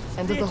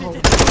 End of the hole.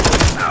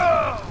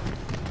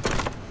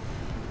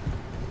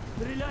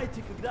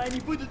 Стреляйте, когда они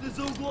выйдут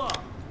из-за угла.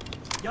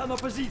 Я на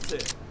позиции.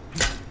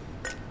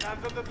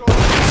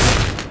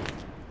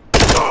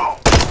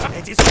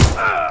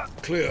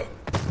 Clear.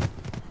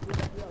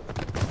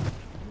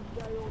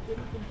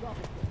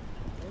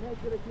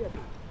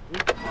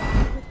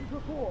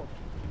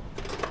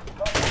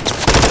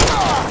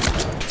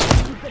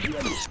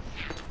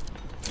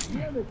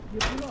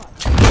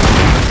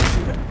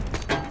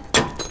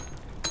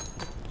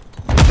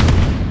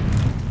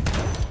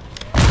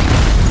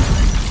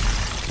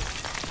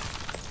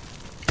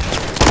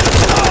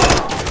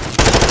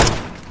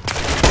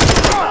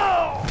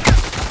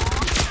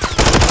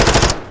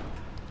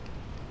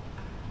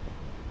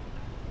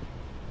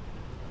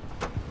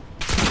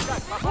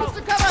 Close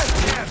to cover!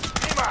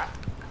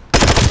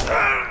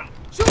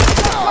 Shoot the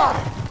cover!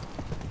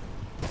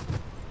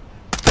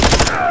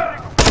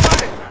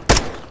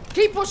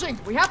 Keep pushing!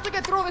 We have to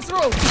get through this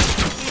room!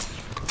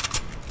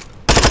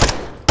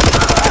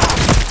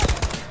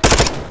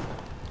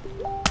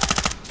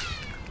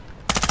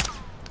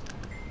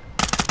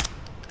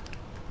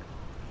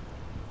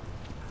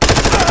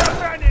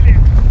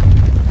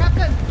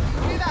 Captain,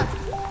 see that?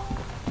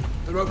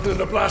 They're opening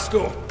the blast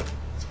door.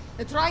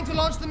 They're trying to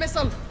launch the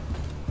missile.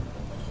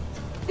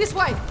 This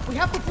way! We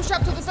have to push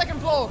up to the second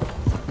floor.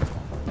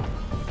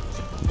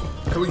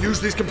 Can we use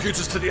these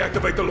computers to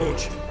deactivate the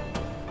launch?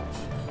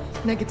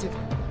 Negative.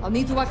 I'll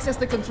need to access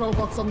the control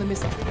box on the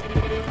missile.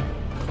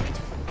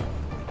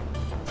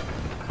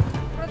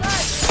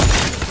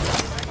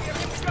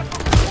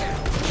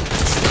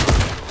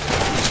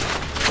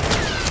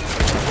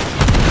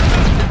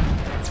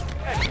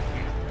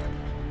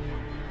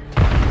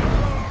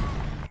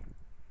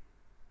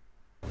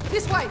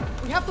 This way!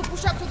 We have to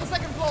push up to the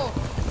second floor.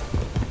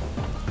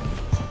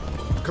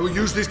 Can we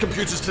use these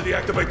computers to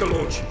deactivate the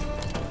launch?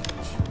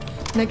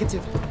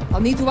 Negative.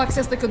 I'll need to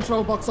access the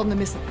control box on the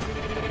missile.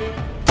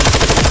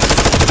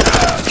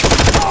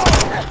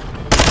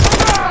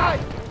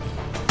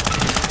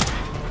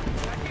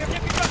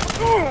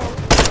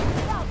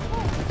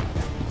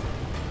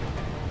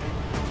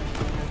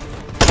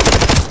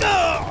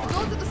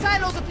 Go to the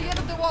silos at the end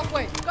of the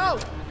walkway. Go!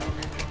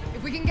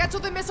 If we can get to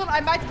the missile, I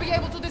might be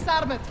able to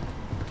disarm it.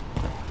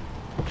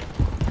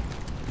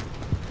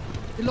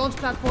 The launch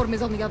platform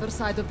is on the other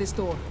side of this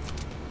door.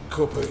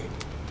 Copy.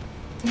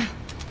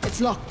 It's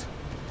locked.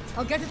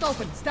 I'll get it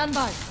open. Stand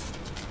by.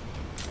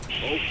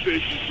 All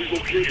stations, we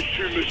located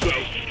 2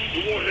 missiles.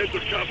 The warheads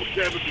are capital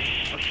chemicals.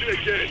 I say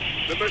again,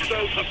 the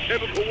missiles have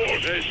chemical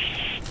warheads.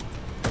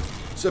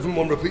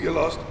 7-1, repeat your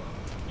last.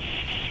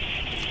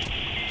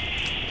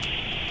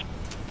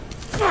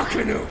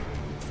 Fucking hell!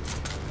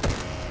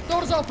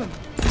 Doors open.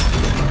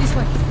 This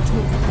way. Let's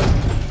move.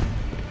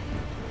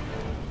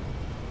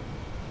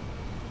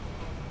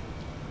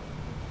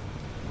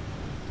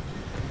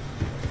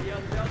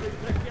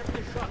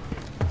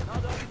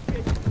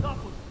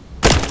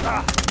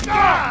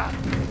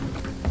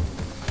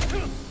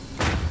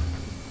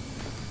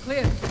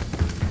 Clear.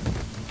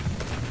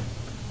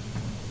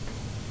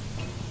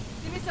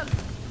 The missile.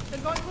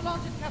 They're going to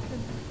launch it, Captain.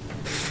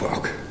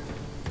 Fuck.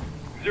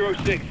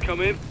 06,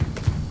 come in.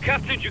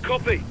 Captain, you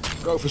copy?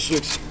 Go for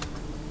 6.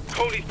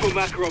 Coney's put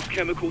Makarov's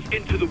chemicals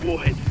into the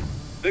warheads.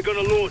 They're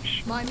gonna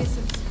launch. My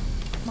missiles.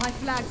 My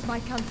flags, my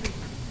country.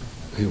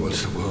 He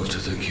wants the world to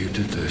think you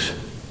did this.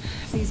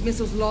 If these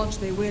missiles launch,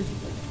 they will.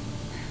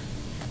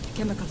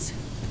 Chemicals.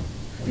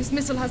 This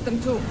missile has them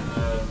too.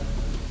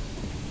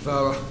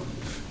 Farah,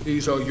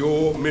 these are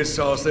your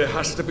missiles. There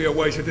has to be a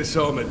way to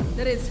disarm it.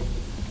 There is.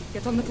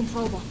 Get on the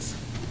control box.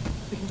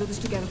 We can do this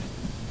together.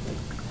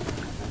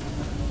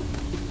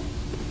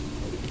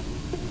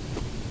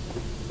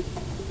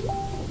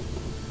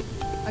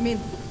 I'm in.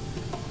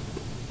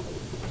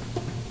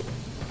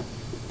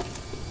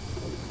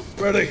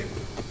 Ready.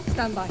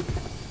 Stand by.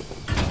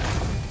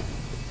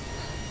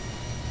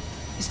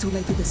 It's too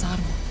late to disarm.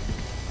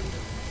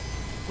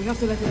 We have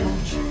to let it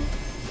launch.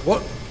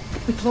 What?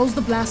 We close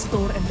the blast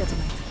door and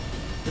detonate.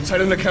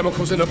 Containing the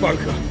chemicals in the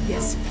bunker.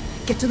 Yes.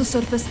 Get to the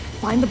surface,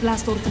 find the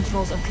blast door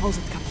controls, and close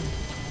it, Captain.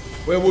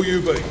 Where will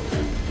you be?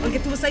 I'll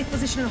get to a safe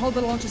position and hold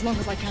the launch as long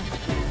as I can.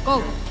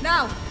 Go,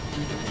 now!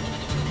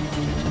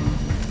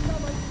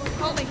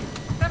 Call me.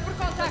 Prep for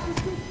contact.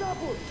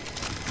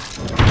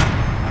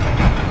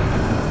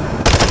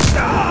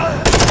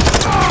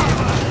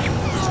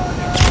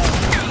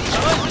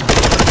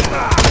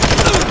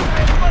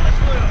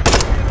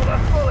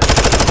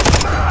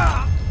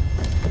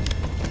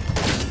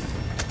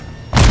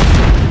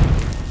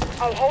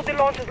 I'll hold the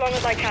launch as long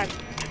as I can.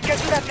 Just get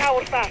to that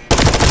tower fast.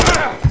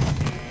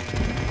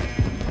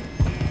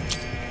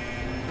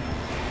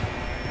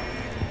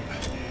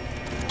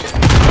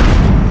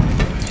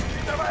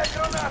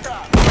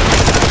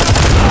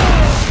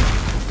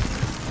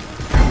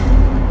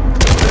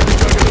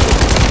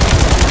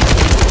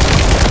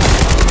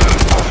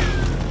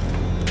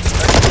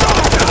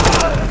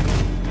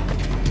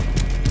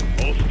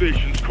 All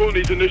stations,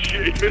 Coney's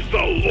initiated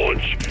missile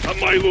launch at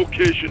my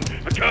location.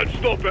 I can't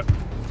stop it.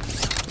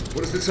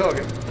 What is the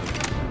target?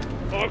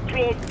 Our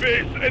club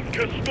base in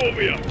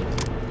Castovia.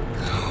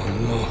 Oh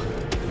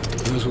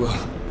no. As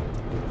well.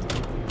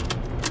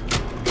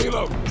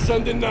 Kilo,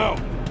 send in now.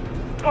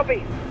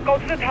 Copy. Go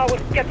to the tower,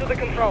 get to the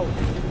control.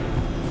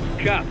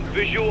 Cap,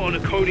 visual on a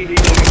Coney Eagle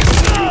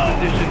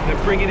position.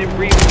 They're bringing in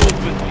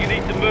reinforcements. You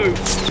need to move.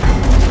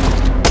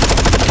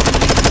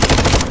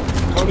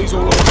 Coney's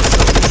all over the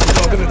surface.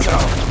 Target the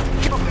tower.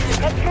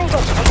 Cut through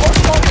them and hold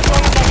the launch as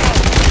long as I can.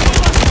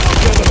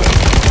 Together, men.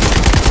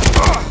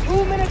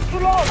 2 minutes to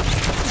launch!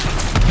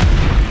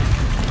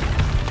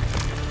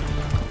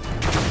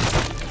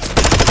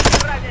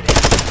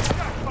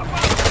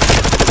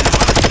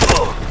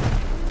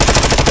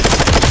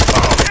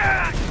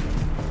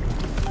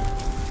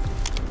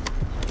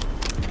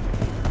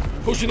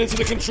 Pushing into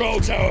the control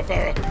tower,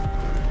 Farah.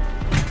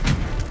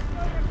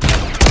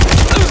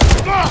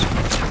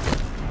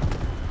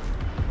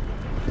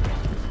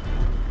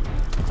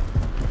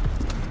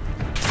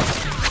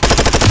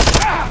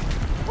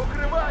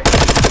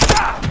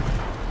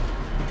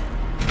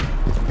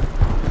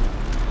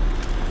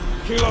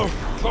 Kilo,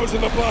 closing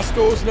the blast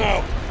doors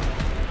now.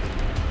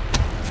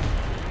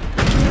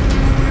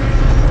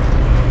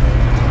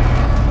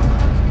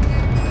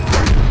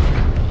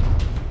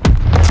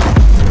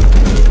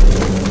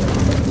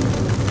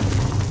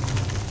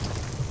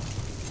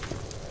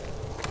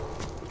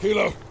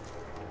 Kilo.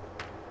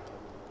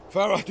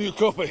 Farah, do you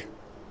copy?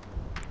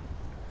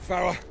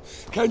 Farah,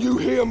 can you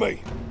hear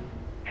me?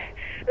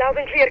 Loud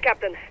and clear,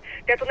 Captain.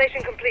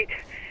 Detonation complete.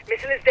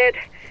 Missile is dead.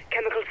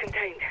 Chemicals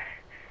contained.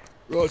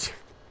 Rog.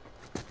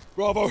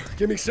 Bravo,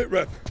 give me sit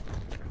rep.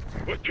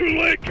 We're too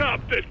late,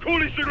 Captain.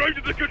 Coney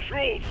surrounded the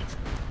controls.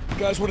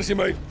 Guys, what does he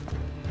mean?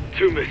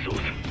 2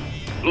 missiles.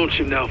 Launch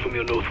him now from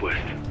your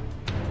northwest.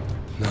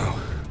 No.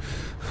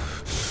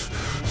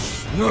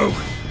 No.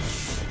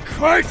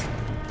 Fight!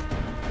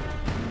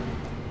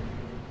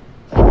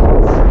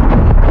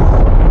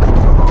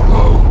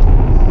 No.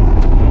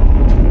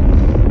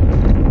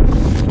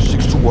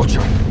 6 to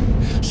Watcher.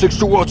 6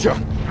 to Watcher.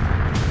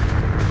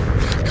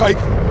 Kate.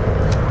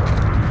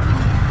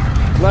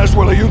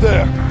 Laswell, are you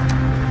there?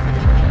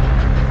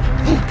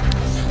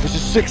 This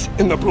is 6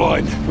 in the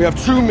blind. We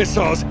have 2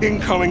 missiles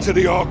incoming to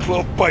the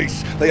Arklov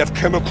base. They have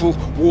chemical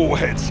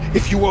warheads.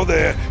 If you are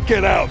there,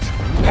 get out.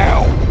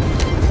 Now!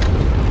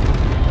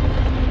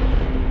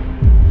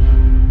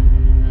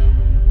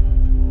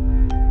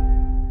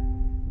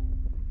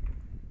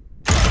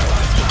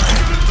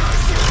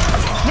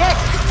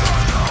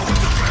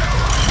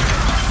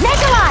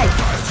 Nikolai!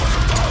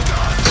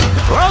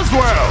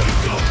 Laswell!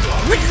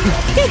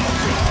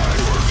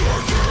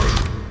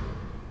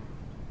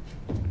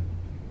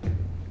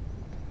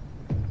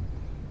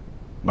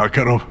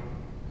 Makarov?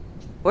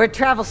 Word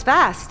travels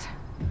fast.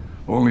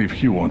 Only if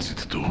he wants it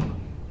to.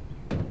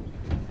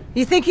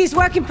 You think he's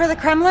working for the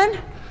Kremlin?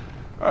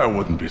 I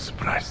wouldn't be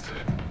surprised.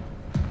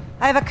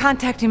 I have a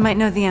contact who might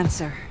know the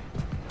answer.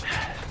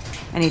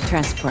 I need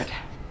transport.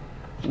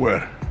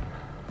 Where?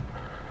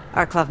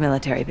 Arklov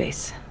military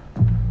base.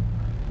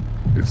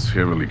 It's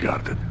heavily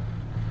guarded.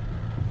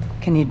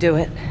 Can you do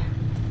it?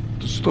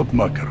 To stop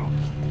Makarov,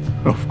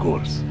 of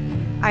course.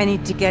 I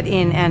need to get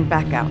in and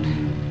back out.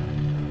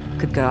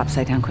 Could go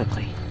upside down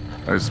quickly.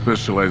 I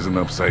specialize in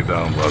upside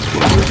down,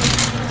 Laswell.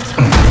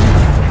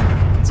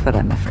 That's what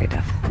I'm afraid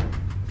of.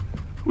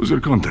 Who's your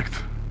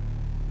contact?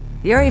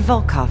 Yuri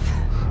Volkov.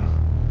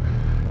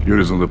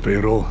 Yuri's on the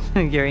payroll?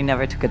 Yuri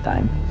never took a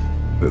dime.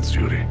 That's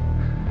Yuri.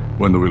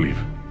 When do we leave?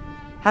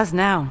 How's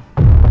now?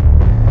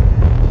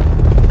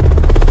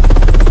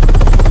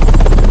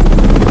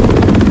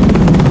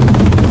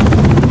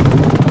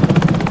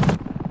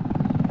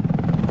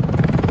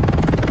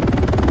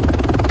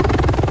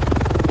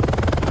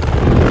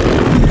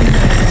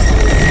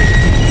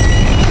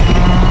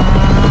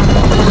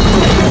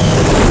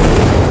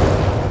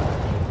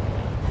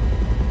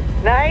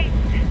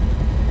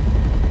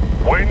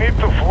 We need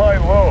to fly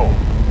low.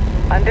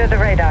 Under the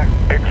radar.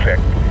 Exact.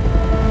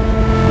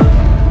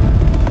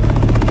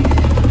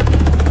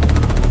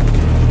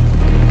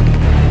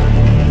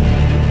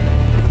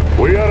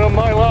 We are a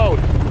mile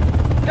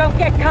out. Don't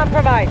get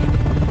compromised.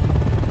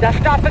 Now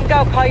stop and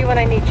go. Call you when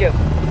I need you.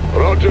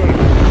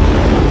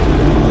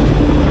 Roger.